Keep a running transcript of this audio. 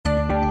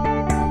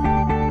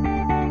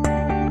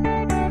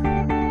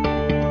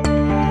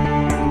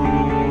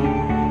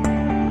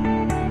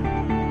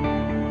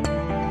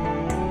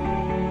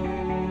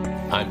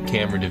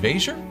Kameron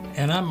DeVasher.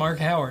 And I'm Mark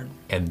Howard.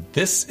 And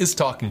this is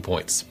Talking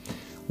Points.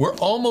 We're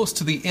almost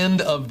to the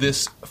end of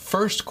this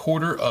first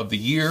quarter of the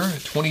year,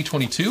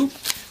 2022.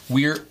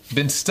 We've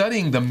been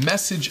studying the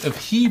message of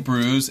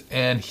Hebrews,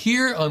 and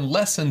here on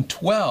Lesson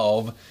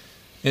 12,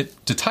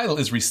 the title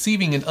is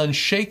Receiving an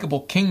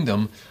Unshakable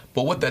Kingdom,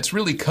 but what that's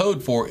really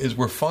code for is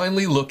we're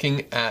finally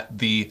looking at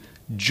the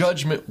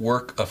judgment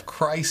work of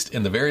Christ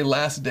in the very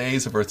last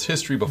days of Earth's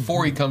history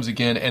before He comes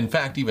again, and in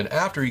fact, even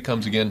after He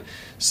comes again.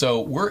 So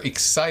we're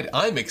excited.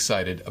 I'm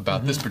excited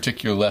about this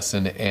particular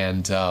lesson,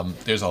 and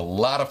there's a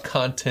lot of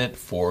content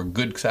for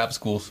good Sabbath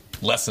school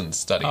lesson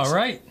studies. All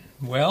right.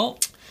 Well,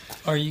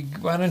 why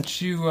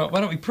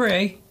don't we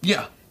pray?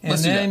 Yeah. And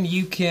then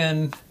you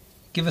can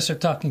give us our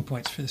talking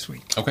points for this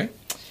week. Okay.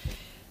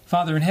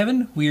 Father in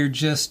heaven, we are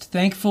just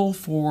thankful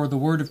for the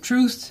word of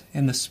truth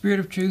and the spirit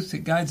of truth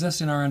that guides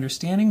us in our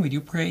understanding. We do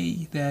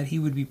pray that He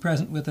would be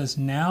present with us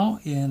now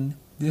in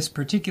this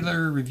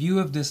particular review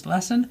of this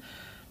lesson,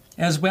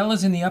 as well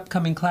as in the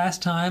upcoming class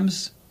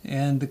times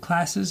and the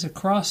classes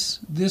across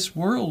this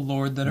world,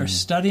 Lord, that are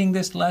studying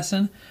this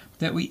lesson,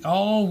 that we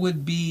all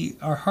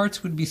our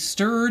hearts would be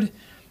stirred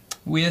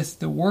with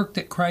the work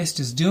that Christ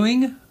is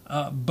doing,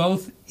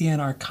 both in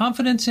our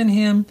confidence in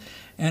Him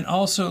and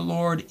also,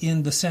 Lord,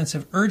 in the sense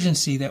of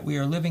urgency that we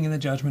are living in the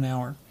judgment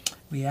hour.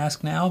 We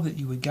ask now that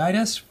You would guide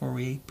us, for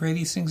we pray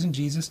these things in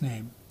Jesus'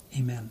 name.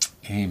 Amen.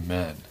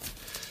 Amen.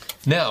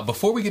 Now,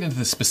 before we get into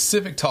the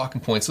specific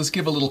talking points, let's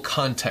give a little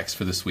context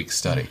for this week's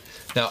study.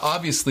 Now,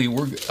 obviously,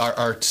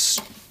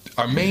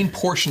 our main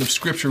portion of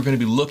Scripture we're going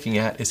to be looking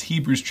at is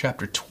Hebrews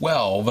chapter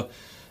 12,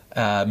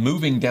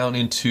 moving down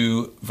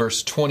into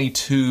verse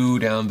 22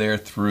 down there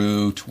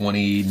through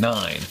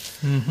 29.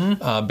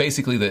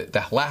 Basically,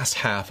 the last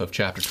half of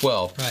chapter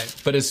 12. Right.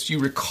 But as you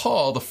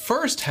recall, the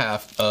first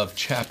half of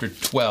chapter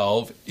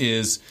 12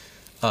 is,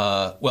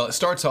 it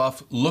starts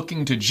off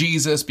looking to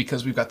Jesus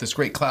because we've got this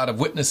great cloud of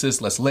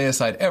witnesses. Let's lay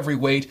aside every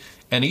weight.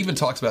 And even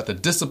talks about the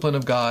discipline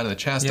of God and the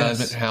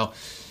chastisement and how...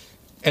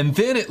 And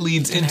then it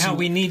leads into... how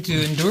we need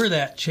to endure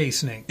that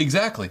chastening.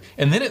 Exactly.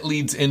 And then it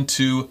leads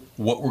into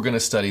what we're going to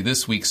study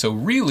this week. So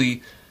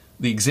really,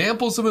 the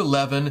examples of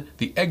 11,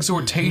 the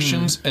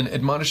exhortations and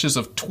admonishes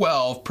of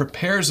 12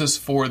 prepares us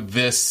for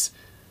this,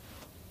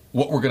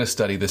 what we're going to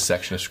study, this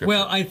section of Scripture.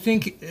 Well, I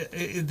think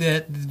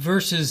that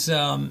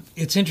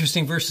it's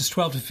interesting, verses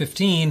 12 to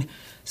 15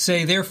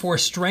 say, "Therefore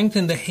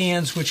strengthen the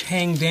hands which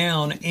hang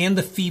down and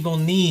the feeble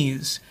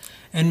knees,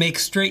 and make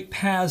straight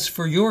paths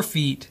for your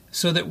feet,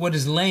 so that what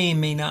is lame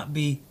may not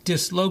be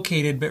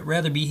dislocated, but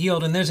rather be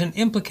healed." And there's an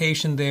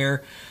implication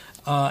there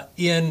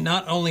in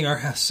not only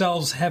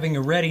ourselves having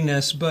a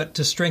readiness, but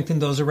to strengthen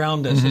those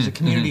around us as a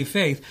community of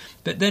faith.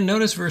 But then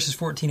notice verses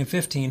 14 and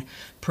 15.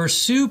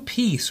 "Pursue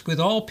peace with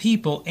all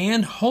people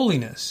and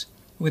holiness,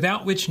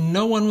 without which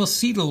no one will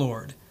see the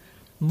Lord,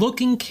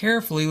 looking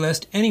carefully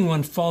lest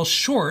anyone fall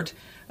short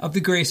of the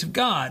grace of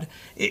God."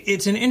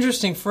 It's an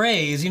interesting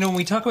phrase. When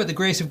we talk about the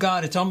grace of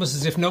God, it's almost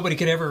as if nobody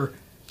could ever,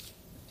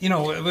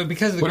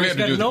 because of the grace of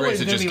God,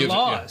 nobody's going to be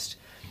lost.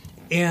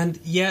 And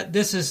yet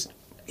there's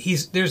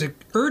an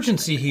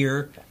urgency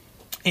here.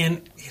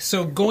 And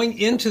so going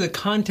into the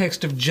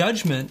context of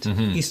judgment,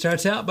 he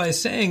starts out by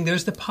saying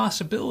there's the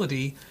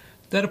possibility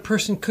that a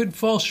person could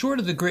fall short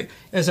of the grace.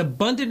 As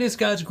abundant as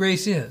God's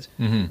grace is,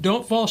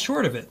 don't fall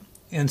short of it.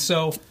 And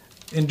so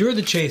endure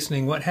the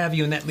chastening, what have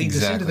you, and that leads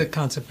us into the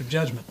concept of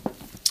judgment.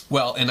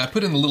 Well, and I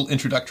put in a little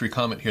introductory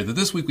comment here that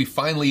this week we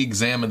finally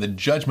examine the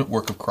judgment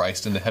work of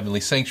Christ in the heavenly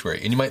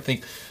sanctuary. And you might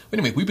think, wait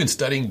a minute, we've been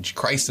studying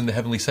Christ in the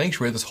heavenly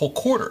sanctuary this whole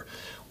quarter.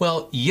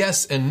 Well,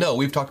 yes and no.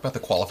 We've talked about the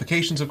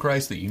qualifications of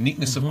Christ, the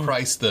uniqueness of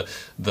Christ,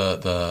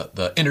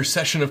 the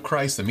intercession of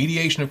Christ, the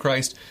mediation of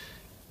Christ.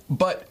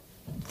 But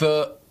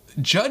the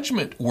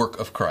judgment work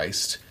of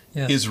Christ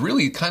is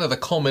really kind of the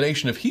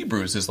culmination of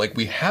Hebrews. Is like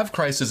we have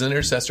Christ as an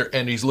intercessor,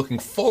 and He's looking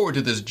forward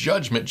to this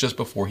judgment just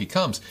before He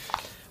comes.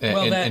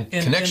 In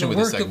connection with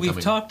the work that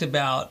we've talked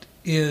about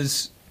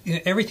is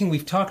everything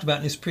we've talked about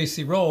in His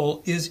priestly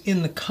role is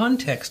in the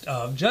context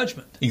of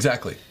judgment.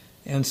 Exactly.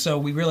 And so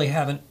we really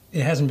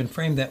it hasn't been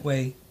framed that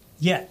way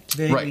yet.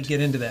 Today we get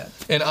into that.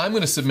 And I'm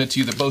going to submit to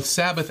you that both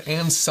Sabbath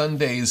and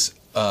Sunday's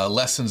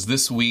lessons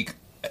this week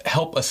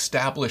help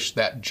establish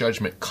that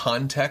judgment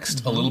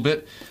context a little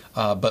bit.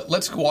 But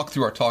let's walk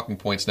through our talking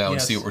points now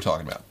and see what we're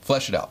talking about.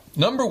 Flesh it out.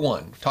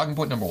 Talking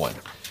point number one.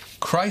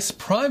 Christ's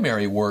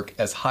primary work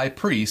as high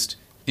priest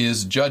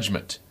is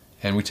judgment.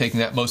 And we're taking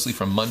that mostly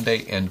from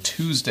Monday and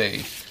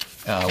Tuesday,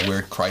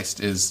 where Christ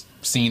is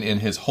seen in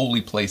His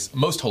holy place,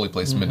 most holy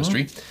place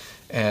ministry.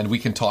 And we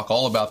can talk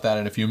all about that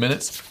in a few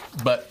minutes.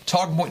 But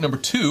talking point number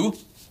two,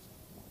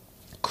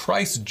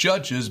 Christ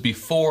judges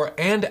before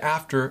and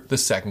after the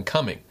second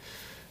coming.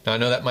 Now, I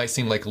know that might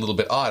seem like a little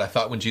bit odd. I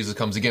thought when Jesus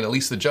comes again, at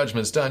least the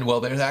judgment's done. Well,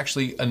 there's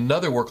actually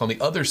another work on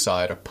the other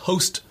side, a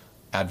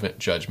post-Advent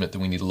judgment that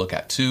we need to look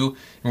at too.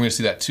 And we're going to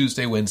see that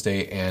Tuesday,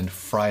 Wednesday, and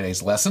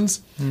Friday's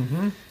lessons.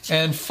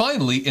 And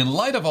finally, in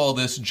light of all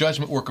this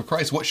judgment work of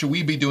Christ, what should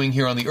we be doing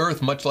here on the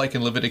earth? Much like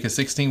in Leviticus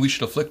 16, we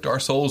should afflict our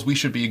souls. We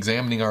should be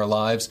examining our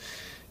lives.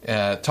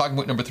 Talking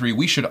point number 3,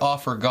 we should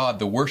offer God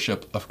the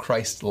worship of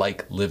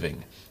Christ-like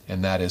living.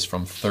 And that is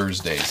from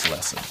Thursday's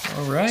lesson.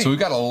 All right. So we've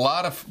got a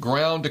lot of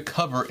ground to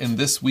cover in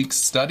this week's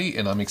study,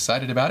 and I'm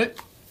excited about it.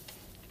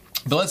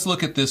 But let's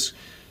look at this.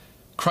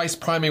 Christ's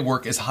primary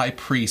work as high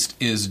priest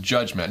is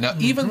judgment. Now,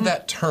 even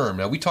that term,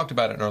 now we talked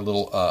about it in our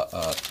little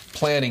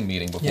planning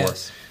meeting before,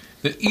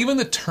 that even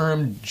the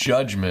term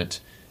judgment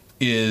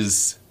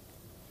is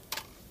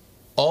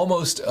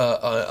almost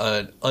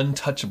an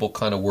untouchable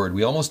kind of word.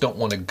 We almost don't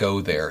want to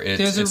go there.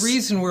 There's a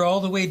reason we're all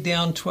the way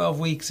down 12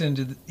 weeks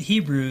into the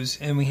Hebrews,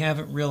 and we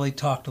haven't really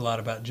talked a lot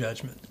about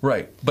judgment.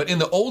 Right. But in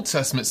the Old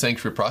Testament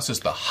sanctuary process,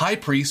 the high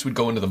priest would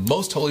go into the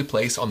most holy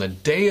place on the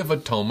Day of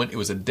Atonement. It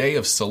was a day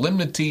of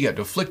solemnity. You had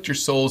to afflict your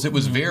souls. It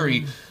was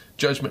very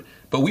judgment.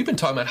 But we've been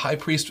talking about high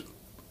priest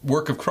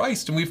work of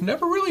Christ, and we've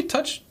never really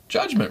touched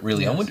judgment,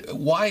 really. Yes. I wonder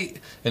why,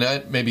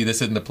 and maybe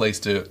this isn't the place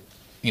to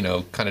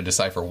kind of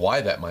decipher why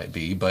that might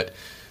be, but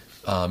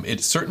it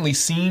certainly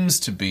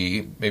seems to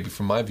be, maybe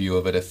from my view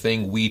of it, a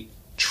thing we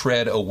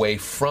tread away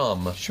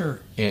from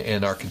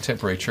in our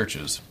contemporary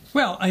churches.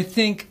 Well, I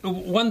think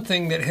one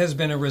thing that has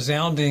been a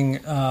resounding,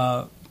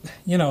 the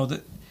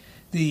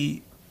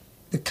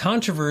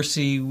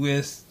controversy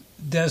with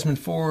Desmond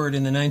Ford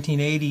in the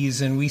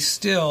 1980s, and we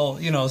still,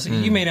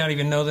 you may not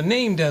even know the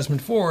name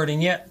Desmond Ford,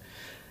 and yet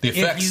the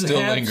effects still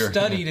linger.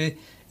 Studied it,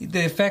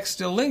 the effects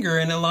still linger,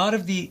 and a lot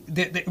of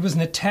it was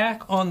an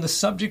attack on the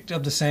subject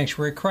of the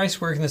sanctuary,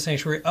 Christ's work in the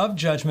sanctuary, of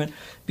judgment,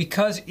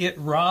 because it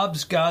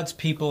robs God's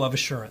people of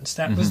assurance.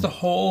 That was the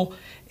whole,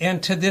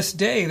 and to this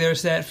day,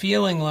 there's that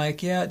feeling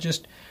like, it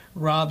just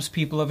robs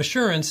people of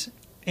assurance,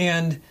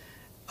 and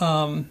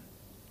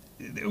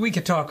we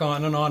could talk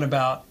on and on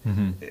about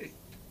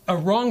a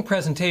wrong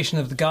presentation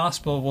of the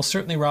gospel will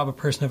certainly rob a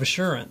person of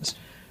assurance,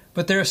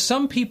 but there are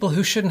some people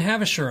who shouldn't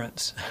have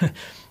assurance.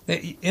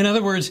 In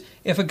other words,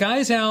 if a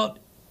guy's out,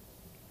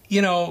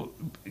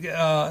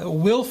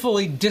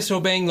 willfully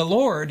disobeying the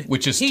Lord,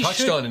 which is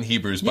touched on in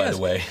Hebrews, by the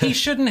way, he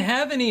shouldn't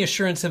have any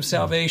assurance of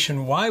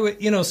salvation. Why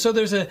would So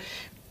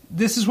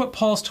this is what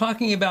Paul's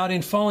talking about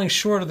in falling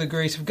short of the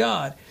grace of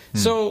God.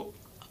 So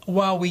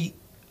while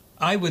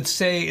I would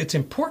say it's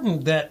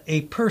important that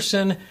a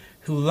person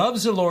who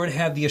loves the Lord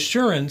have the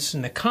assurance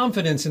and the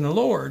confidence in the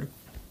Lord,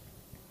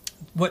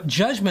 what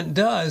judgment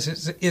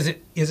does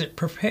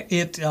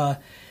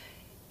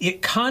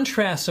it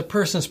contrasts a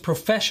person's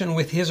profession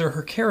with his or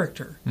her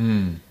character.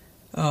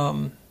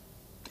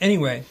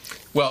 Anyway.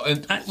 Well,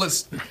 and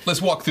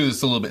let's walk through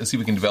this a little bit and see if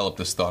we can develop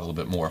this thought a little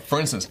bit more. For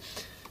instance,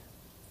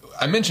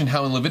 I mentioned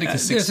how in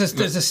Leviticus 6...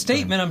 There's a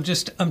statement,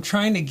 I'm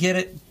trying to get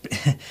it.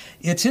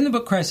 It's in the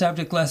book Christ's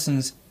Object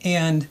Lessons,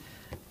 and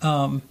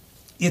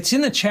it's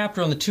in the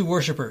chapter on the two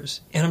worshipers.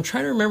 And I'm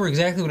trying to remember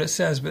exactly what it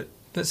says, but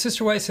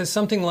Sister White says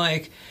something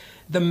like,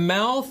 the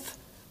mouth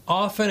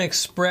often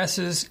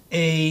expresses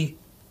a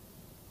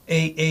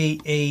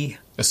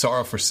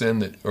sorrow for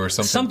sin or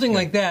something. Something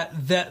like that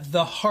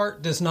the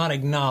heart does not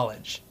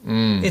acknowledge.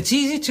 It's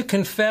easy to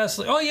confess,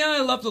 like,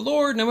 I love the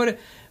Lord, and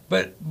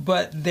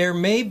but there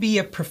may be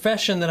a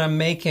profession that I'm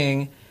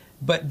making,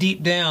 but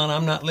deep down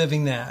I'm not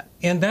living that.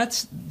 And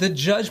that's the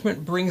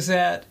judgment brings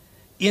that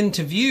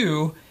into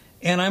view,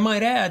 and I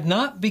might add,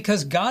 not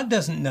because God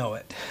doesn't know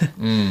it,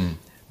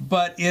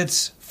 but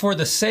it's for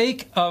the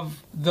sake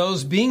of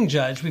those being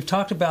judged. We've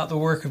talked about the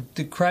work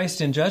of Christ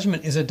in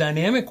judgment is a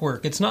dynamic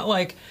work. It's not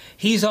like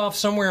he's off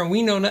somewhere and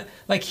we know not,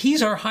 like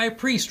he's our high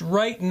priest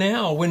right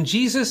now. When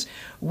Jesus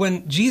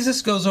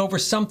goes over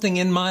something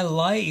in my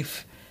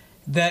life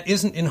that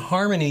isn't in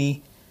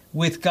harmony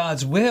with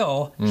God's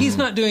will, he's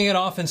not doing it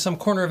off in some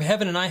corner of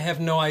heaven and I have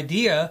no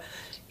idea.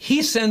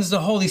 He sends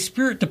the Holy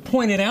Spirit to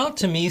point it out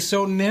to me,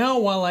 so now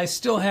while I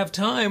still have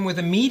time with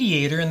a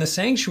mediator in the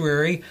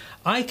sanctuary,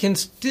 I can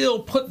still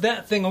put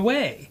that thing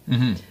away,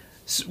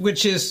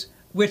 which is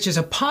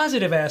a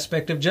positive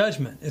aspect of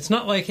judgment. It's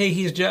not like, hey,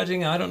 he's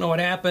judging, I don't know what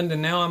happened,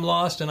 and now I'm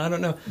lost, and I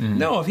don't know.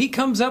 No, if he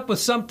comes up with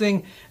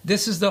something,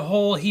 this is the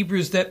whole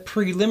that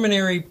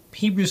preliminary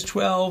Hebrews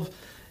 12,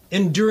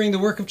 enduring the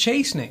work of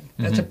chastening.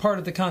 That's a part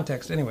of the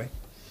context, anyway.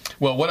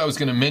 Well, what I was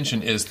going to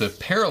mention is the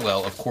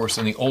parallel, of course,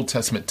 in the Old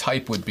Testament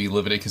type would be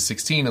Leviticus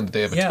 16 on the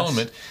Day of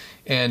Atonement,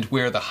 and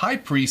where the high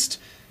priest,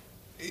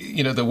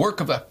 the work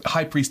of the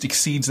high priest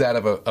exceeds that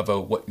of a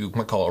what you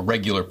might call a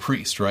regular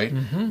priest, right?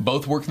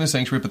 Both work in the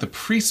sanctuary, but the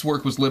priest's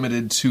work was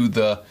limited to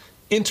the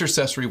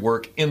intercessory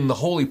work in the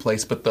holy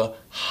place, but the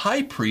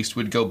high priest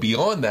would go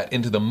beyond that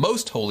into the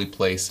most holy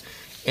place,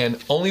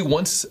 and only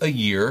once a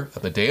year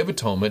on the Day of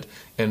Atonement,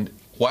 and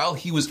while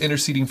he was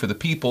interceding for the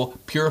people,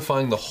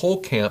 purifying the whole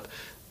camp,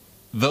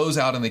 those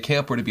out in the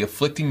camp were to be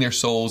afflicting their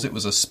souls. It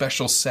was a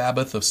special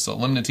Sabbath of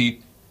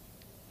solemnity.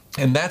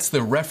 And that's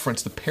the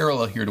reference, the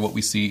parallel here to what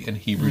we see in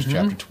Hebrews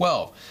chapter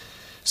 12.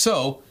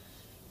 So,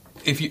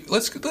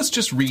 let's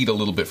just read a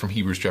little bit from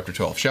Hebrews chapter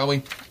 12, shall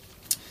we?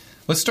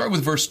 Let's start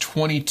with verse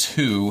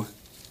 22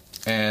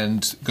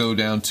 and go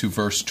down to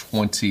verse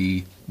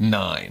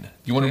 29.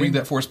 You want to read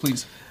that for us,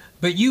 please?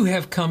 But you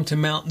have come to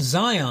Mount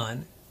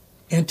Zion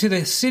And to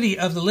the city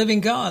of the living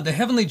God, the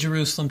heavenly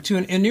Jerusalem, to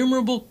an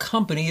innumerable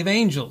company of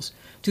angels,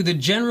 to the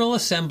general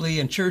assembly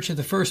and church of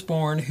the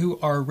firstborn who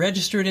are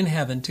registered in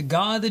heaven, to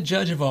God the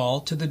judge of all,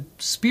 to the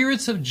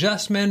spirits of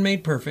just men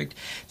made perfect,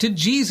 to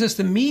Jesus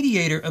the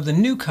mediator of the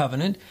new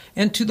covenant,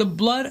 and to the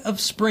blood of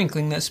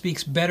sprinkling that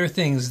speaks better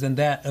things than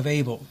that of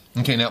Abel.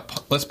 Okay, now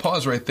let's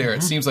pause right there.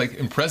 It seems like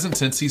in present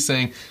tense he's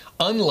saying,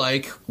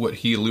 unlike what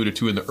he alluded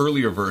to in the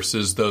earlier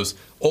verses, those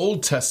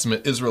Old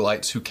Testament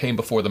Israelites who came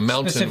before the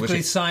mountain,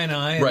 specifically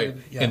Sinai, right?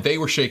 And they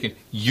were shaken.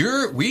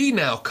 We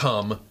now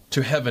come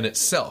to heaven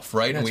itself,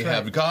 right? And we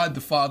have God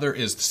the Father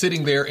is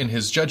sitting there in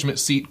his judgment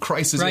seat.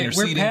 Christ is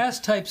interceding. We're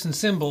past types and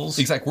symbols.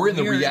 Exactly. We're in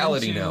the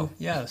reality now.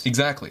 Yes.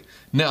 Exactly.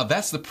 Now,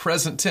 that's the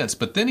present tense.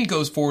 But then he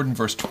goes forward in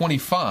verse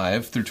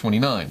 25 through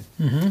 29.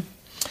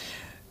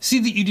 See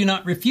that you do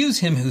not refuse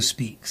him who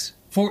speaks.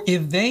 For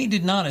if they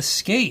did not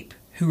escape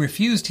who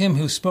refused him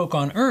who spoke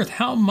on earth,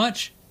 how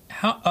much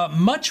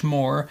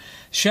more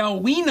shall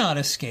we not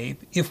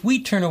escape if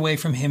we turn away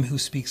from him who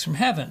speaks from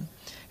heaven,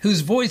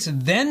 whose voice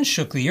then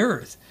shook the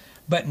earth?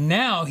 But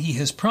now he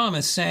has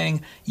promised,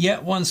 saying,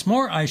 Yet once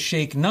more I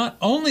shake not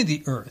only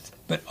the earth,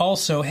 but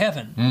also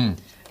heaven.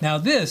 Now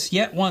this,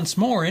 yet once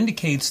more,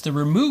 indicates the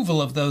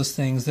removal of those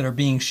things that are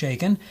being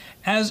shaken,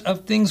 as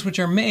of things which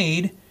are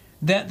made,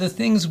 that the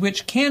things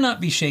which cannot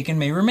be shaken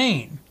may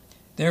remain.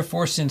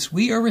 Therefore, since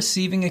we are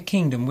receiving a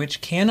kingdom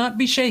which cannot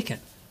be shaken,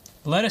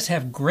 let us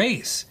have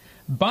grace,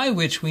 by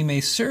which we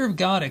may serve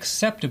God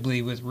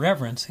acceptably with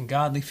reverence and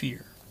godly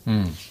fear.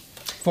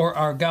 For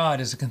our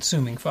God is a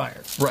consuming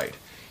fire. Right.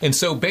 And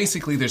so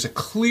basically there's a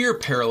clear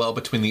parallel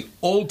between the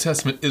Old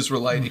Testament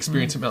Israelite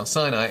experience at Mount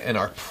Sinai and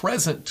our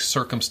present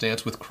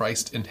circumstance with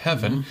Christ in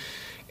heaven.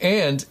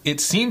 And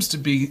it seems to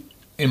be,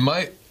 in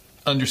my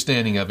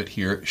understanding of it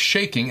here,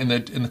 shaking, and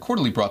the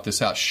quarterly brought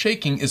this out,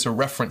 shaking is a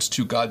reference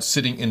to God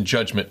sitting in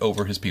judgment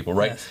over his people,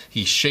 right? Yes.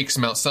 He shakes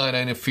Mount Sinai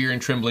in fear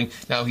and trembling.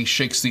 Now he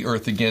shakes the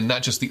earth again,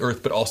 not just the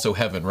earth, but also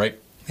heaven, right?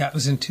 That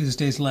was in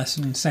Tuesday's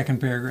lesson,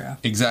 second paragraph.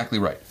 Exactly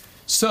right.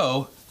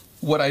 So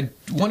what I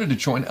wanted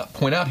to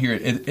point out here,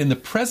 in the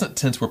present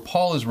tense where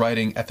Paul is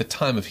writing at the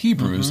time of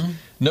Hebrews,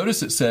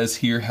 notice it says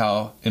here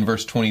how in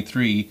verse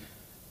 23,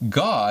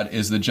 God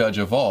is the judge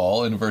of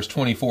all. In verse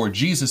 24,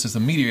 Jesus is the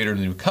mediator of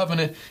the new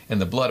covenant,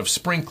 and the blood of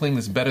sprinkling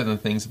is better than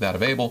things of that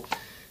of Abel.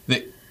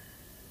 That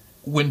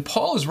when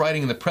Paul is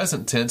writing in the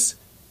present tense,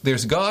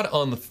 there's God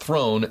on the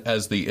throne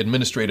as the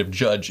administrative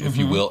judge, if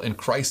you will, and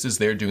Christ is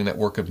there doing that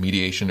work of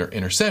mediation or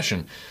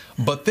intercession.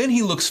 But then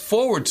he looks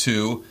forward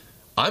to,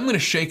 I'm going to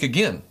shake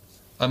again.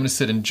 I'm going to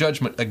sit in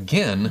judgment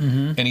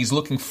again, and he's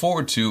looking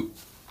forward to,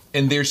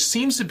 and there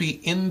seems to be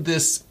in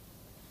this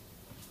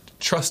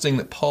trusting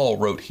that Paul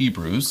wrote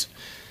Hebrews,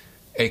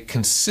 a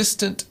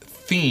consistent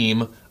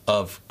theme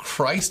of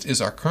Christ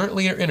is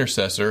currently our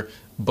intercessor,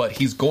 but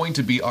he's going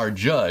to be our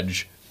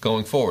judge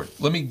going forward.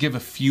 Let me give a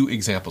few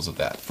examples of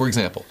that. For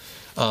example,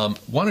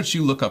 why don't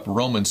you look up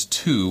Romans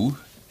 2,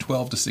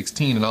 12 to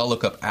 16, and I'll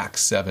look up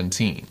Acts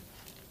 17.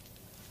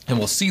 And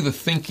we'll see the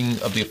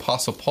thinking of the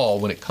Apostle Paul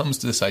when it comes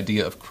to this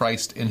idea of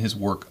Christ in his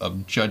work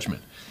of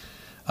judgment.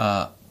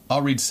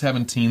 I'll read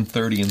 17,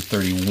 30, and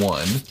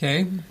 31.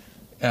 Okay.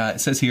 It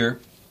says here,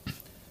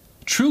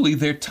 Truly,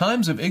 their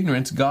times of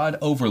ignorance God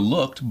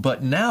overlooked,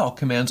 but now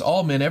commands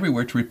all men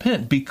everywhere to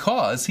repent,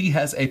 because he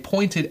has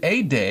appointed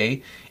a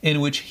day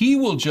in which he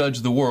will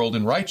judge the world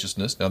in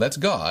righteousness, now that's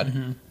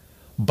God,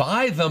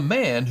 by the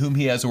man whom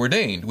he has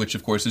ordained, which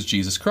of course is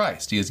Jesus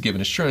Christ. He has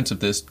given assurance of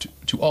this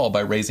to all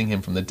by raising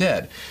him from the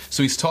dead.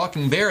 So he's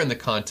talking there in the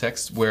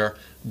context where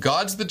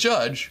God's the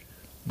judge,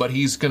 but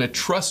he's going to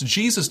trust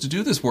Jesus to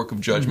do this work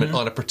of judgment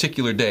on a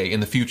particular day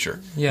in the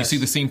future. Yes. You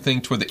see the same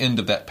thing toward the end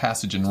of that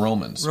passage in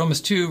Romans. Romans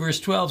 2, verse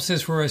 12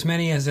 says, For as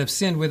many as have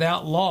sinned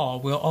without law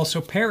will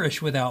also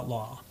perish without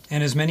law.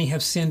 And as many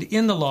have sinned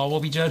in the law will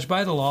be judged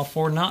by the law,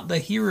 for not the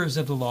hearers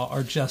of the law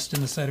are just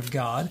in the sight of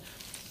God,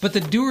 but the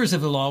doers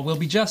of the law will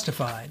be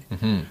justified.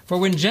 For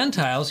when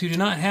Gentiles who do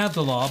not have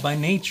the law by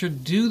nature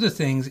do the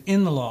things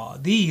in the law,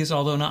 these,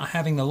 although not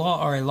having the law,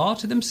 are a law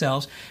to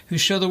themselves, who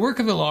show the work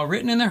of the law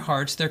written in their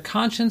hearts, their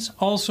conscience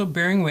also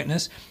bearing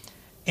witness,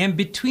 and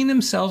between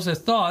themselves their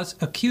thoughts,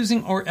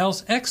 accusing or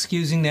else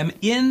excusing them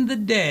in the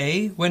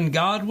day when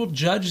God will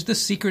judge the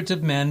secrets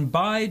of men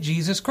by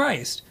Jesus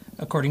Christ,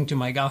 according to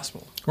my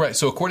gospel. Right,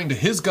 so according to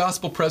his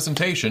gospel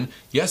presentation,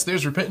 yes,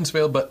 there's repentance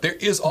veiled, but there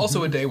is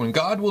also a day when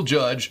God will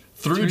judge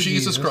through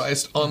Jesus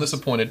Christ on this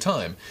appointed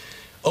time.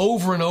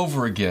 Over and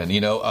over again,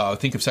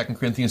 think of 2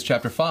 Corinthians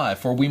chapter 5,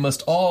 For we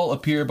must all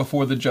appear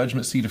before the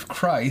judgment seat of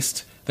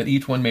Christ, that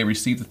each one may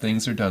receive the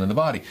things that are done in the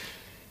body.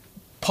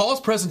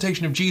 Paul's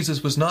presentation of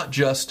Jesus was not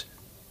just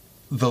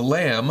the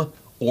Lamb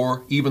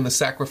or even the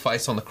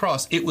sacrifice on the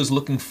cross. It was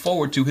looking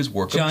forward to his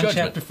work of judgment.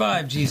 John chapter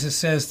 5, Jesus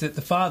says that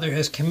the Father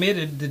has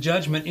committed the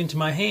judgment into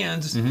my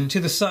hands to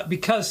the Son,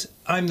 because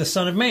I'm the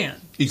Son of Man.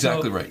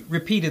 Exactly so, right.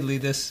 Repeatedly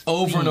this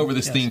over theme, and over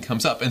this theme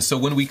comes up. And so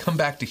when we come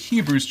back to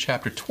Hebrews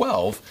chapter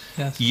 12,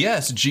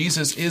 yes,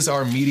 Jesus is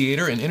our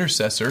mediator and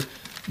intercessor,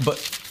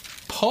 but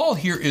Paul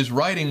here is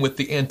writing with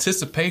the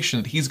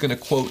anticipation that he's going to,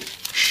 quote,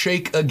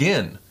 shake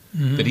again,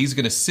 that he's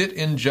going to sit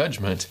in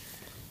judgment,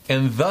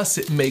 and thus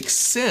it makes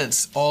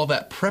sense, all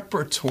that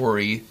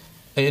preparatory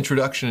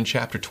introduction in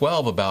chapter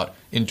 12 about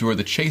endure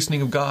the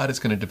chastening of God is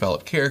going to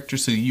develop character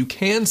so you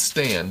can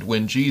stand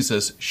when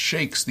Jesus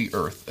shakes the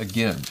earth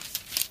again.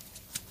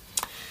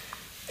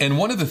 And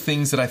one of the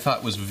things that I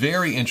thought was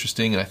very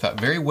interesting and I thought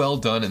very well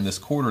done in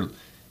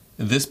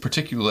this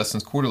particular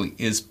lesson's quarterly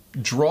is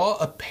draw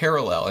a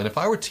parallel. And if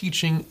I were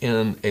teaching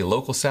in a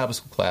local Sabbath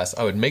school class,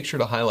 I would make sure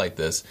to highlight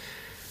this,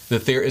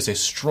 that there is a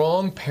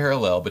strong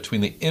parallel between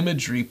the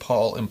imagery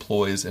Paul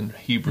employs in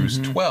Hebrews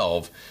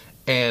 12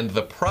 and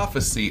the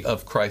prophecy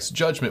of Christ's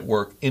judgment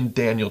work in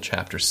Daniel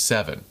chapter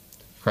 7.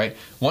 Right?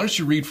 Why don't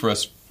you read for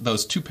us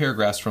those 2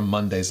 paragraphs from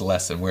Monday's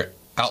lesson where it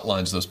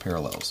outlines those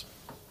parallels?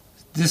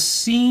 This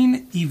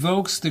scene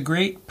evokes the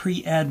great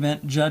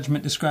pre-Advent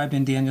judgment described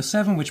in Daniel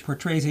 7, which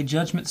portrays a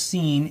judgment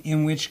scene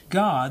in which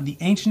God, the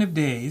Ancient of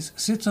Days,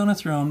 sits on a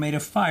throne made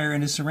of fire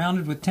and is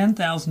surrounded with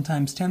 10,000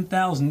 times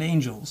 10,000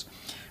 angels.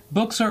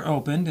 Books are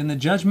opened, and the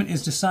judgment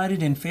is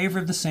decided in favor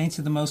of the saints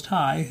of the Most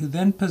High, who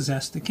then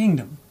possess the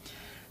kingdom.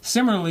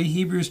 Similarly,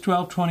 Hebrews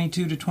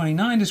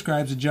 12:22-29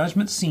 describes a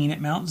judgment scene at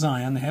Mount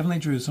Zion, the heavenly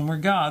Jerusalem, where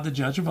God, the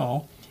judge of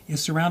all,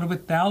 is surrounded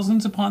with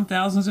thousands upon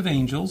thousands of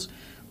angels.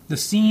 The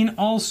scene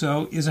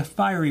also is a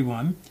fiery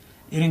one.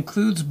 It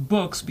includes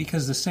books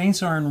because the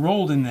saints are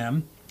enrolled in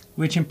them,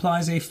 which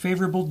implies a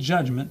favorable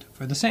judgment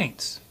for the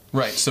saints.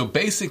 Right, so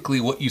basically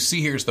what you see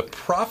here is the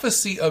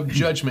prophecy of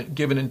judgment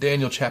given in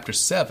Daniel chapter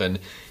 7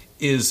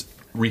 is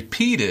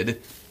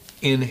repeated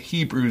in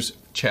Hebrews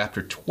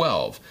chapter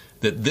 12.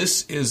 That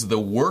this is the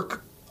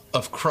work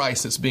of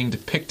Christ that's being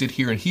depicted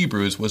here in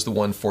Hebrews was the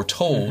one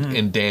foretold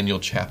in Daniel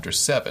chapter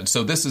 7.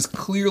 So this is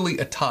clearly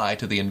a tie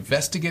to the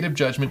investigative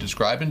judgment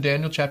described in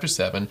Daniel chapter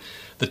 7,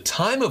 the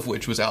time of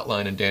which was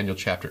outlined in Daniel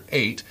chapter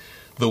 8,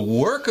 the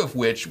work of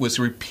which was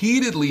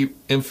repeatedly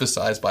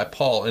emphasized by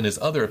Paul in his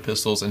other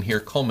epistles, and here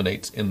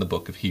culminates in the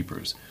book of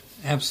Hebrews.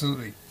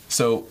 Absolutely.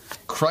 So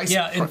Christ...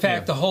 Yeah, in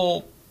fact, the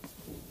whole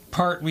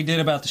part we did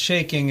about the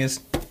shaking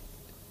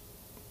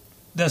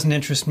doesn't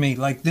interest me.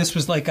 Like, this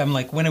was like, I'm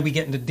like, when are we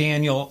getting to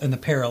Daniel and the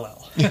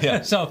parallel?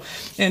 Yeah. So,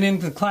 and in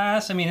the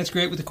class, I mean, it's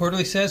great what the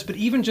quarterly says, but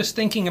even just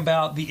thinking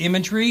about the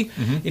imagery,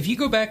 if you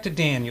go back to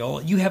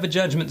Daniel, you have a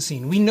judgment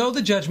scene. We know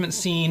the judgment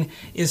scene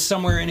is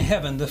somewhere in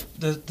heaven.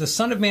 The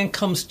Son of Man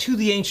comes to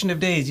the Ancient of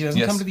Days. He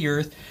doesn't come to the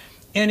earth.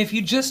 And if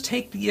you just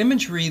take the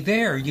imagery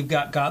there, you've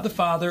got God the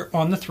Father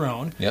on the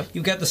throne. Yep.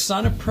 You've got the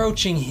Son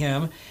approaching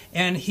him,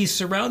 and he's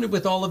surrounded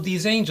with all of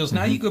these angels.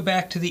 Now you go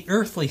back to the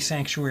earthly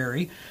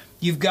sanctuary.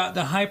 You've got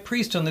the high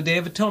priest on the Day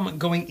of Atonement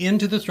going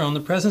into the throne.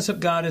 The presence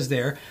of God is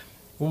there.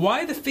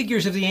 Why the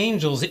figures of the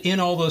angels in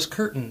all those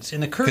curtains?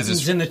 In the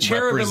curtains, in the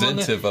cherubim.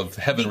 Representative of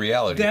heaven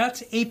reality.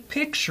 That's a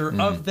picture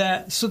of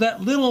that. So that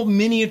little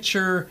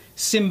miniature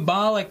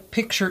symbolic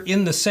picture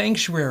in the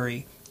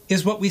sanctuary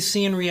is what we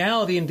see in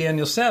reality in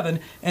Daniel 7.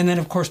 And then,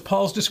 of course,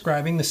 Paul's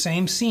describing the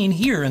same scene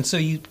here. And so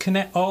you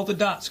connect, all the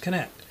dots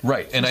connect.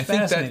 Right, and I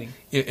think that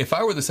if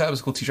I were the Sabbath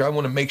school teacher, I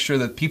want to make sure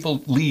that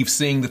people leave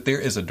seeing that there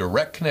is a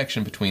direct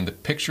connection between the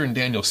picture in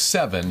Daniel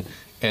 7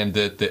 and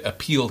the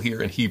appeal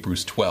here in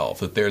Hebrews 12,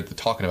 that they're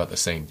talking about the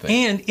same thing.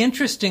 And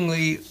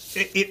interestingly,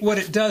 what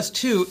it does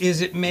too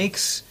is it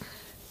makes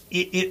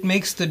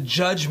the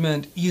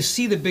judgment, you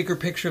see the bigger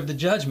picture of the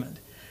judgment.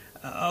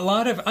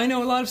 I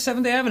know a lot of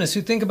Seventh-day Adventists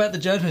who think about the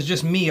judgment as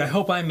just me. I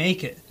hope I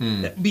make it.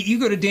 But you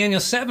go to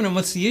Daniel 7, and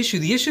what's the issue?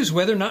 The issue is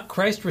whether or not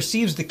Christ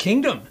receives the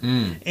kingdom.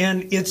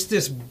 And it's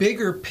this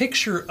bigger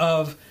picture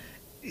of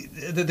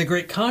the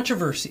great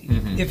controversy,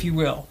 if you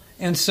will.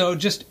 And so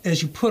just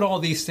as you put all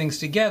these things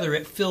together,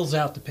 it fills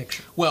out the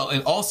picture. Well,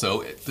 and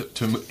also,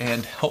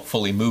 and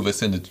hopefully move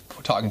us into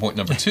talking point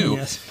number 2,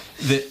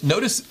 that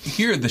notice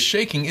here the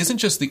shaking isn't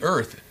just the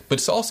earth, but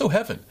it's also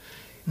heaven.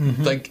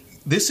 Like,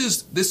 This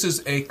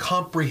is a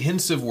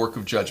comprehensive work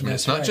of judgment.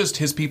 It's not just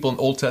his people in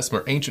Old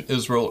Testament or ancient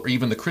Israel or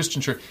even the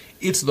Christian church.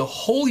 It's the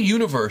whole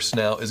universe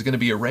now is going to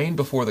be arraigned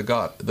before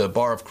the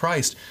bar of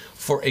Christ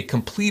for a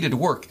completed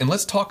work. And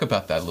let's talk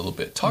about that a little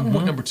bit. Talking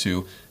point number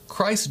 2,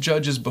 Christ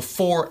judges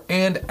before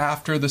and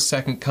after the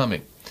second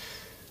coming.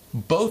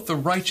 Both the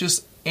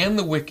righteous and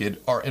the wicked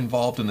are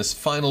involved in this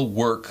final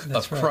work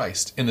of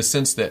Christ, in the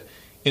sense that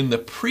in the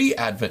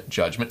pre-Advent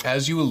judgment,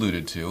 as you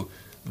alluded to,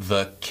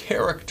 the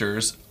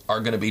characters are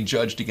going to be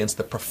judged against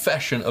the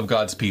profession of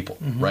God's people,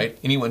 right?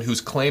 Anyone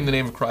who's claimed the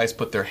name of Christ,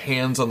 put their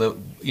hands on the,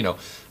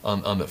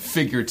 on the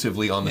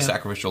figuratively on the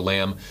sacrificial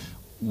lamb,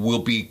 will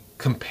be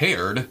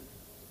compared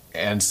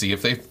and see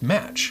if they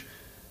match.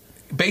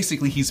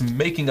 Basically, he's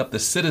making up the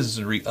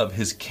citizenry of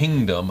his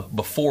kingdom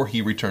before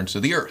he returns to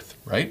the earth,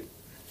 right?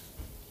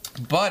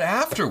 But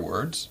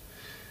afterwards,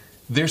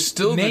 there's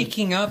still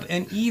making up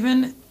and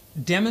even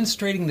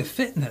demonstrating the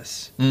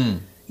fitness.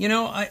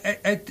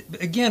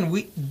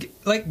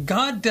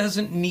 God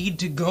doesn't need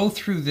to go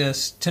through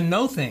this to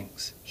know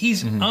things.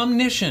 He's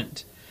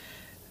omniscient.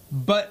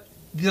 But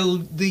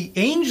the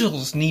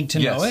angels need to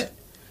know it.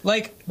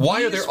 Like,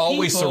 why are they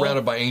always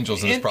surrounded by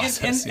angels in this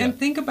process? And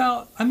think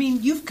about,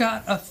 you've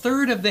got a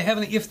third of the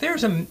heavenly... If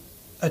there's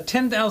a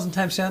 10,000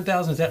 times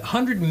 10,000 is that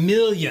 100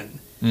 million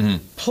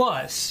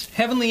plus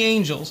heavenly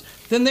angels,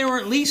 then there were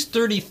at least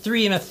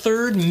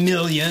 33.3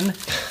 million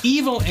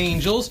evil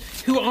angels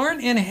who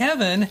aren't in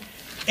heaven.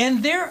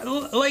 And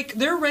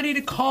they're ready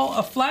to call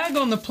a flag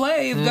on the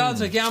play. If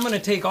God's like, yeah, I'm going to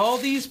take all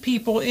these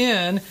people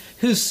in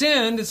who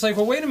sinned. It's like,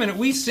 well, wait a minute,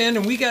 we sinned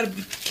and we got to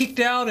be kicked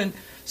out. And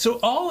so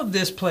all of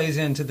this plays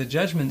into the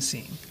judgment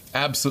scene.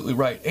 Absolutely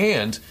right.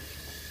 And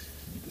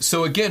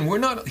so again, we're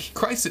not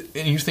Christ.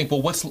 And you think,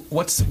 well,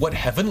 what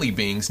heavenly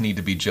beings need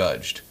to be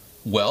judged?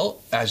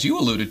 Well, as you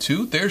alluded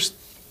to, there's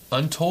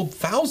untold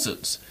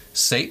thousands.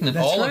 Satan and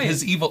all of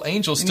his evil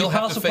angels still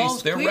have to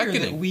face their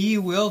reckoning. We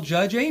will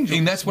judge angels.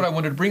 And that's what I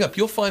wanted to bring up.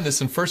 You'll find this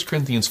in 1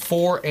 Corinthians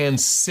 4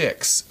 and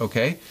 6,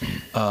 okay?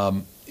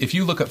 If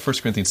you look up 1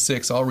 Corinthians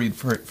 6, I'll read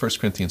 1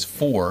 Corinthians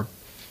 4.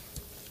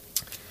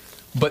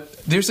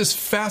 But there's this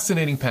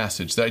fascinating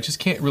passage that I just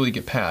can't really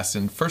get past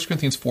in 1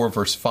 Corinthians 4,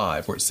 verse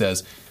 5, where it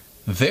says,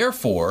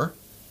 "Therefore,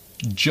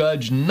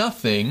 judge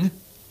nothing,"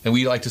 and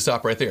we like to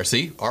stop right there.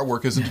 See, our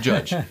work isn't to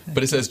judge.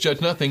 But it says,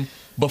 "Judge nothing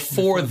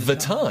before the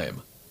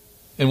time."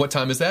 And what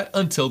time is that?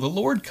 Until the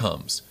Lord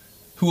comes,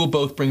 who will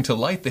both bring to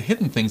light the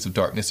hidden things of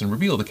darkness and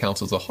reveal the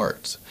counsels of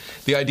hearts.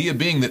 The idea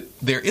being that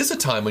there is a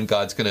time when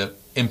God's going to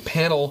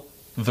impanel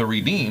the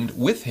redeemed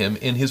with him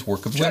in his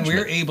work of judgment. When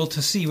we're able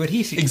to see what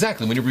he sees.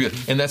 Exactly.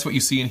 And that's what you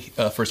see in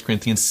 1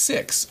 Corinthians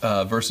 6,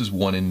 verses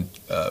 1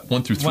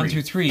 through 3. 1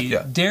 through 3.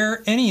 Yeah.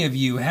 Dare any of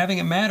you, having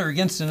a matter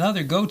against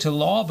another, go to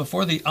law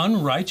before the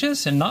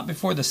unrighteous and not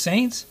before the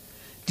saints?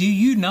 Do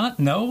you not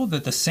know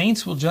that the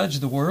saints will judge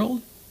the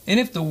world? And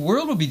if the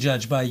world will be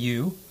judged by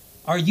you,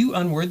 are you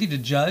unworthy to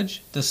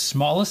judge the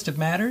smallest of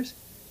matters?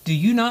 Do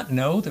you not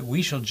know that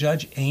we shall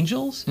judge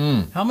angels?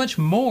 How much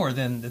more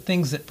than the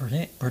things that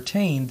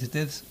pertain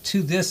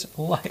to this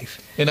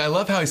life? And I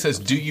love how he says,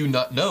 "Do you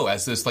not know?"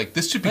 As this, like,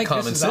 this should be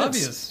common sense.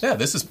 Obvious. Yeah,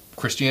 this is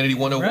Christianity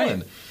 101.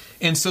 Right.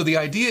 And so the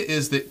idea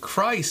is that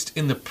Christ,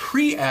 in the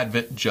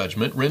pre-Advent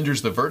judgment,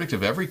 renders the verdict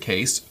of every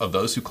case of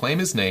those who claim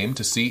his name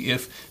to see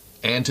if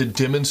and to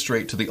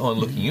demonstrate to the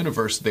onlooking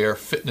universe their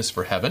fitness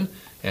for heaven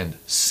and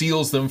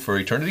seals them for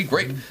eternity.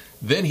 Great.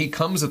 Then he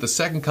comes at the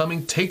second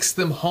coming, takes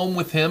them home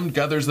with him,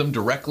 gathers them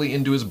directly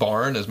into his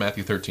barn, as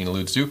Matthew 13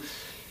 alludes to.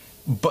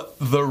 But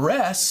the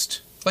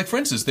rest, like for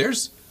instance,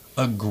 there's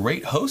a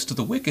great host of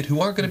the wicked who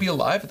aren't going to be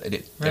alive.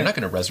 They're not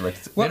going to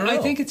resurrect. Well, I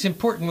think it's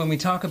important when we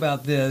talk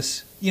about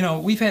this. You know,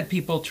 we've had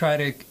people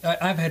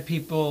I've had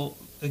people,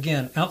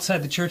 again,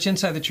 outside the church,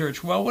 inside the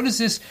church. Well, what is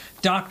this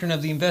doctrine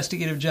of the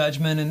investigative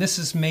judgment? And this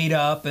is made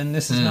up, and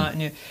this is not.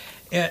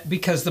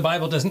 Because the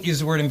Bible doesn't use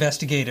the word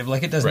investigative,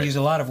 like it doesn't use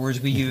a lot of words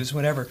we use,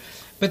 whatever.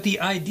 But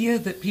the idea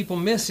that people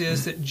miss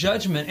is that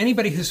judgment,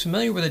 anybody who's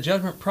familiar with a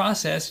judgment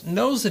process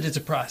knows that it's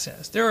a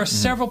process. There are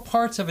several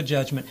parts of a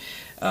judgment.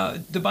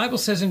 The Bible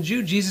says in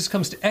Jude, Jesus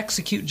comes to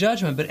execute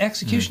judgment, but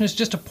execution is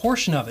just a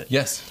portion of it.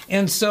 Yes.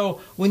 And so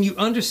when you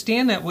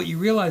understand that, what you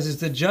realize is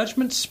the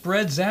judgment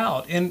spreads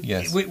out. And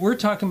what we're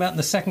talking about in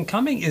the second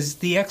coming is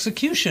the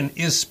execution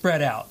is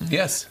spread out.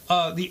 Yes.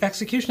 The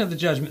execution of the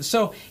judgment.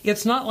 So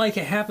it's not like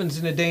it happens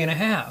in a day and a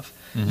half.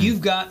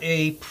 You've got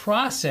a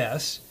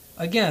process.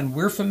 Again,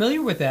 we're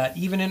familiar with that,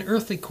 even in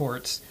earthly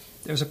courts.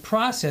 There's a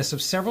process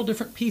of several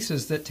different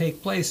pieces that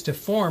take place to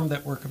form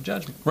that work of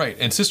judgment. Right,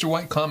 and Sister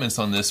White comments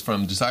on this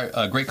from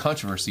Great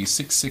Controversy,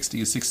 660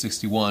 to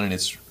 661, and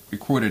it's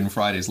recorded in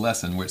Friday's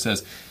lesson, where it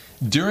says,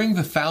 "During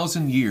the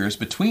 1,000 years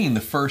between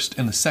the first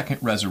and the second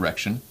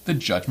resurrection, the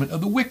judgment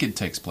of the wicked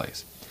takes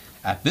place.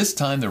 At this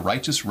time the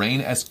righteous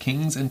reign as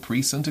kings and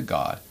priests unto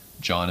God.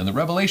 John in the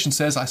Revelation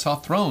says, I saw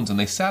thrones, and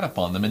they sat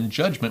upon them, and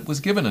judgment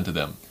was given unto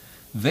them.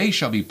 They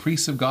shall be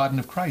priests of God and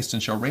of Christ,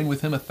 and shall reign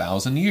with him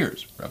 1,000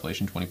 years.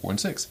 Revelation 24 and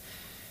 6.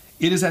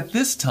 It is at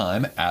this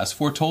time, as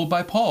foretold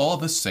by Paul,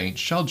 the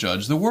saints shall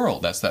judge the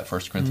world. That's that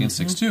 1 Corinthians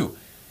 6:2.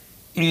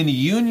 In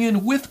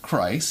union with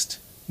Christ,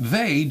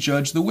 they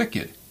judge the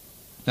wicked.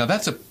 Now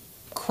that's a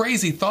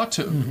crazy thought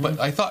but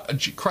I thought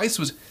Christ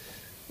was...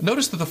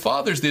 Notice that the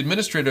Father is the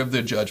administrator of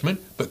the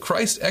judgment, but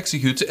Christ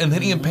executes it, and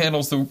then he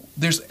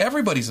impanels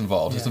everybody's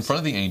involved. It's in front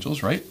of the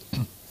angels, right?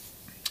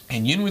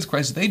 In union with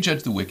Christ, they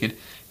judge the wicked,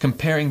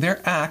 comparing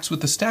their acts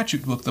with the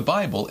statute book, the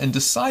Bible, and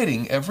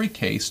deciding every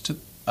case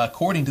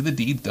according to the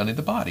deeds done in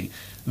the body.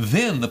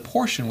 Then the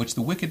portion which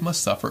the wicked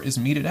must suffer is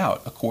meted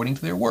out according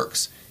to their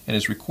works, and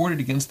is recorded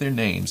against their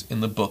names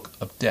in the book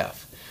of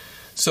death."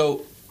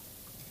 So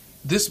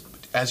this,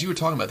 as you were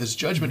talking about, this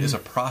judgment is a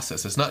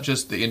process. It's not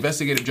just the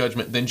investigative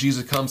judgment, then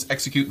Jesus comes,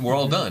 execute, and we're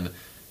all done.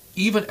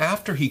 Even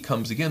after he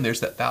comes again, there's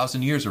that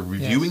 1,000 years of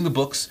reviewing the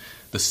books.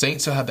 The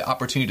saints will have the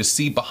opportunity to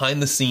see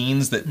behind the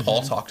scenes that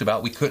Paul talked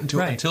about. We couldn't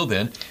do it until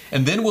then.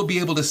 And then we'll be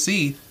able to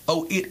see,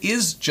 it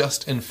is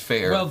just and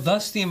fair. Well,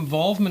 thus the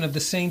involvement of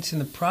the saints in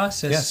the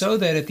process, so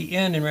that at the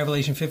end in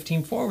Revelation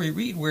 15:4, we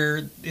read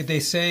where they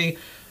say,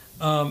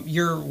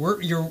 you're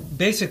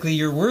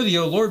worthy,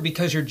 O Lord,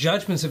 because your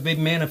judgments have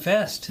been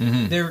manifest.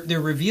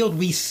 They're revealed.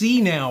 We see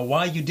now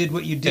why you did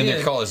what you did. And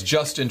they call us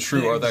just and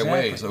true are thy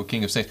ways, O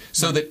King of Saints.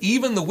 So that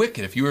even the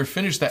wicked, if you were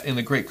finished that in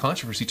the Great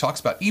Controversy,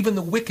 talks about even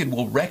the wicked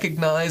will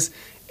recognize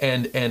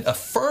and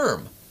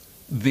affirm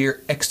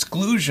their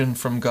exclusion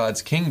from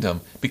God's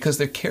kingdom because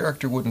their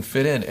character wouldn't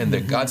fit in, and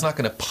that God's not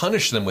going to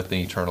punish them with an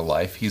eternal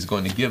life. He's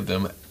going to give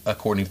them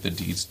according to the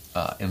deeds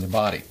in the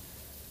body.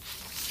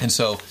 And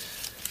so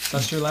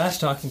that's your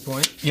last talking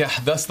point. Yeah,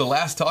 thus the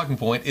last talking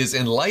point is,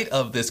 in light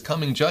of this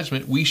coming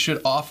judgment, we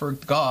should offer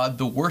God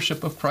the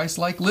worship of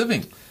Christ-like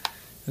living.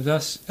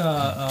 Thus,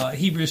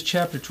 Hebrews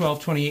chapter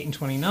 12, 28 and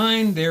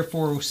 29,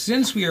 therefore,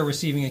 since we are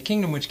receiving a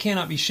kingdom which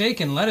cannot be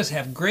shaken, let us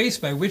have grace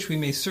by which we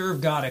may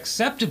serve God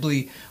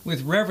acceptably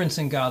with reverence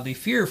and godly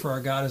fear, for our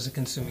God is a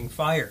consuming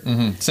fire.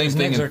 Same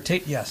thing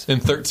in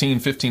 13,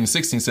 15,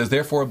 16 says,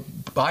 therefore,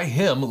 by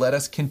him let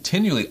us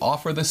continually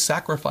offer the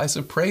sacrifice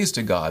of praise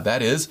to God,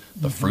 that is,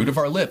 the fruit of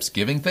our lips,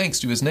 giving thanks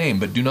to his name,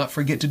 but do not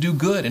forget to do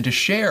good and to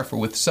share, for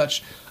with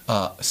such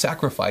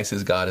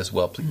sacrifices God is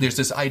well pleased. There's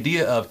this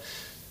idea of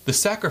the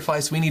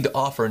sacrifice we need to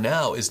offer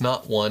now is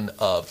not one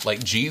of,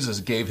 like Jesus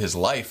gave his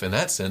life in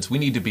that sense. We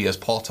need to be, as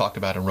Paul talked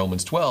about in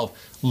Romans 12,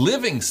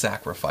 living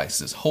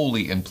sacrifices,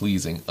 holy and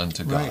pleasing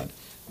unto God.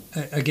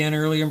 Again,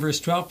 earlier in verse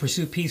 12,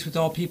 pursue peace with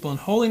all people and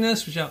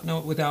holiness,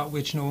 without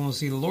which no one will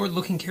see the Lord,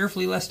 looking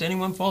carefully lest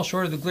anyone fall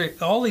short of the glory.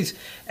 All these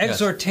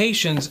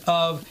exhortations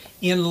of,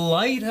 in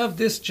light of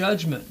this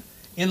judgment,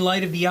 in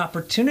light of the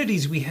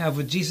opportunities we have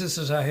with Jesus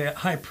as our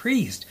high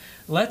priest,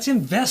 let's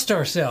invest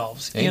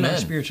ourselves in our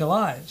spiritual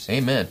lives.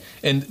 Amen.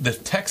 And the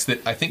text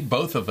that I think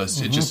both of us,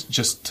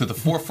 just to the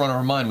forefront of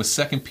our mind, was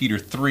 2 Peter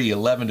 3,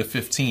 11 to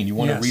 15. You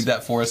want to read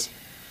that for us?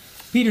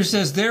 Peter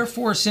says,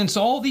 therefore, since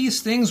all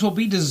these things will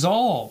be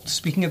dissolved,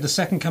 speaking of the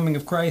second coming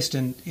of Christ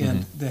and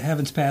the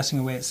heavens passing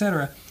away,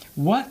 etc.,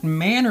 what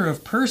manner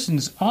of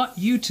persons ought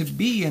you to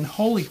be in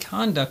holy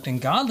conduct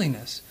and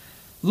godliness,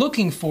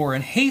 looking for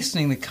and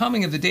hastening the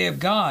coming of the day of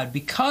God,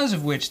 because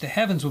of which the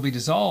heavens will be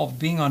dissolved,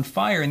 being on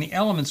fire, and the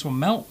elements will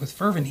melt with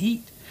fervent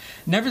heat.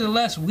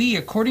 Nevertheless, we,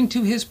 according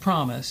to his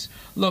promise,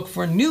 look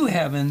for new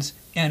heavens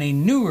and a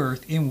new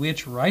earth in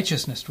which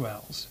righteousness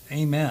dwells.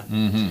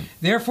 Amen.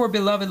 Therefore,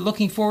 beloved,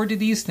 looking forward to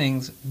these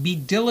things, be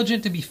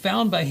diligent to be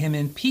found by him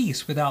in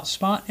peace, without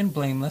spot and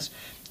blameless,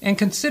 and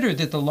consider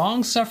that the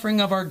long-suffering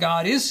of our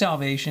God is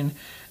salvation,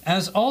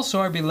 as also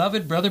our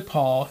beloved brother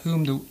Paul,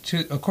 whom,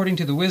 according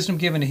to the wisdom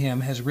given to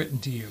him, has written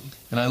to you.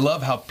 And I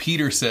love how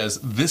Peter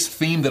says, this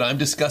theme that I'm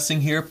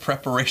discussing here,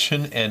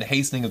 preparation and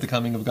hastening of the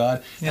coming of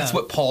God, that's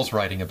what Paul's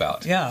writing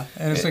about. Yeah.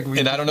 And,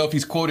 and I don't know if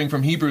he's quoting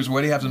from Hebrews,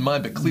 what he has in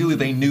mind, but clearly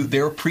they knew,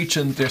 they were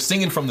preaching, they're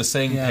singing from the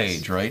same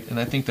page, right?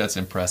 And I think that's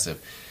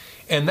impressive.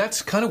 And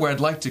that's kind of where I'd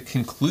like to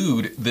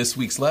conclude this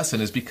week's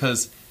lesson, is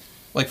because,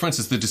 like, for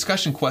instance, the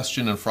discussion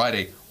question on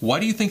Friday, why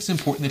do you think it's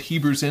important that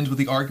Hebrews ends with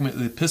the argument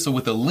of the epistle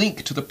with a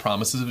link to the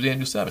promises of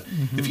Daniel 7?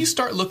 If you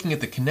start looking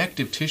at the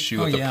connective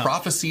tissue of the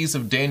prophecies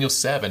of Daniel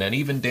 7 and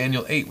even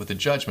Daniel 8 with the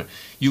judgment,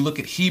 you look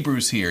at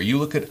Hebrews here, you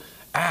look at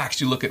Acts,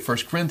 you look at 1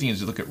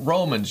 Corinthians, you look at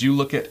Romans, you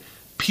look at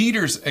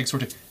Peter's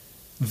exhortation.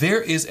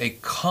 There is a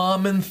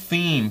common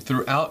theme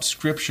throughout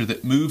Scripture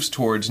that moves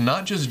towards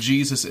not just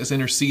Jesus as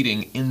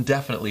interceding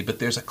indefinitely, but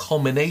there's a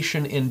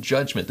culmination in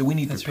judgment that we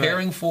need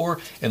preparing for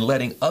and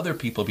letting other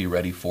people be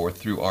ready for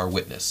through our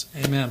witness.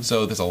 Amen.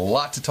 So there's a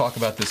lot to talk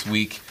about this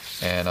week,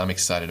 and I'm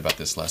excited about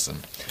this lesson.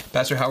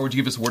 Pastor Howard, would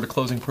you give us a word of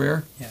closing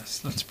prayer?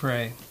 Yes, let's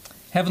pray.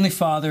 Heavenly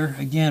Father,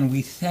 again,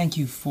 we thank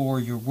you for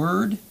your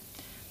word.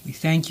 We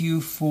thank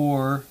you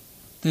for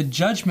the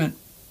judgment,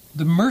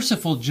 the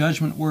merciful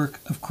judgment work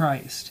of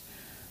Christ.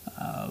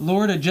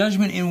 Lord, a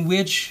judgment in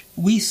which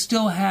we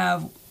still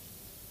have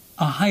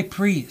a high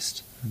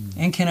priest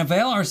and can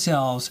avail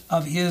ourselves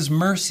of his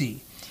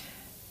mercy,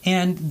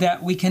 and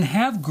that we can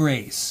have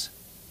grace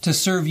to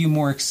serve you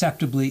more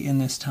acceptably in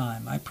this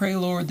time. I pray,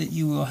 Lord, that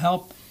you will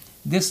help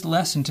this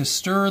lesson to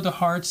stir the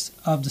hearts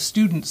of the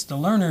students, the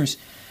learners,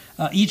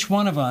 each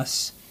one of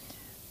us,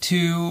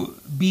 to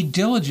be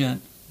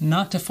diligent,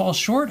 not to fall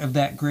short of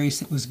that grace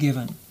that was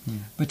given,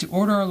 but to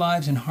order our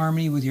lives in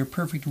harmony with your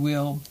perfect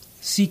will,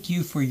 seek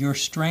you for your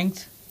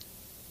strength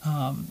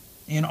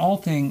in all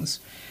things,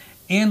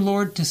 and,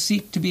 Lord, to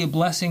seek to be a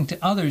blessing to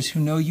others who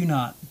know you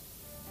not.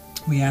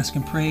 We ask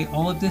and pray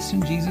all of this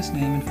in Jesus'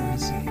 name and for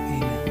his sake.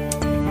 Amen.